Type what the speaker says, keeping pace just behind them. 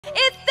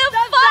It's the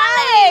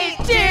fight,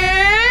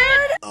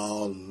 dude!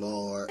 Oh,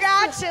 Lord.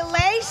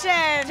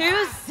 Congratulations!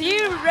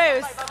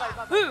 2-0.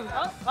 Who?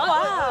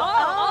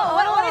 Wow.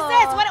 What is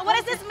this? What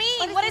does this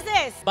mean? What is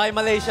this? By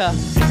Malaysia.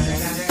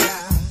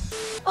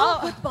 Oh,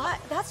 goodbye.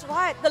 That's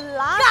right. The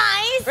last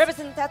guys,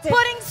 representative.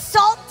 putting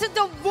salt to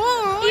the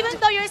wound. Even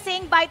though you're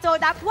saying bye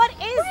Todak, what is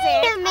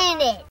it? Wait a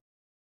minute.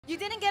 You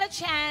didn't get a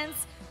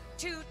chance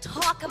to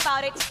talk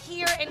about it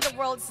here in the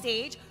world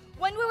stage.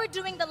 When we were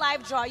doing the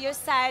live draw, you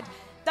said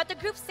that the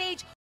group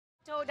stage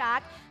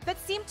Todak that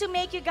seemed to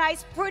make you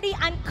guys pretty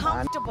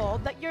uncomfortable,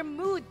 that your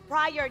mood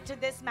prior to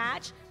this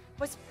match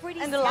was pretty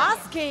And the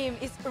last game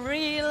is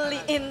really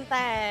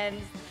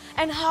intense.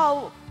 And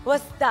how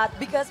was that?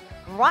 Because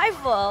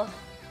rival,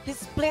 his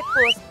split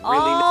was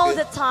all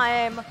the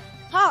time.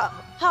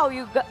 How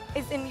you got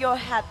is in your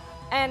head,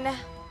 and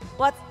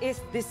what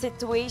is the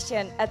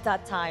situation at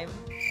that time?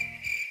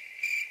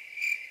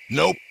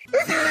 Nope.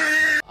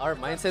 Our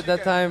mindset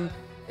that time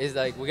is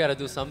like, we gotta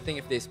do something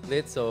if they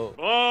split, so...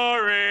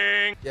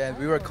 Boring! Yeah, and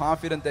we were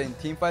confident that in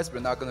team fights, we're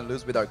not gonna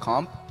lose with our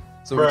comp.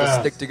 So we just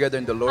stick together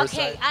in the lower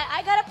side. Okay,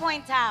 I gotta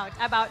point out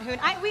about Hoon.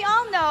 We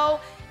all know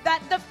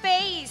that the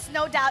face,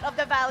 no doubt, of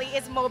the Valley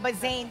is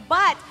MobaZane,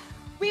 but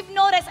we've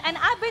noticed, and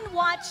I've been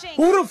watching...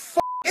 Who the f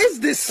is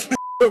this,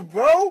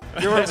 bro?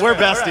 We're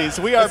besties.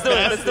 We are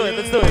besties. Let's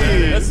do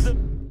it.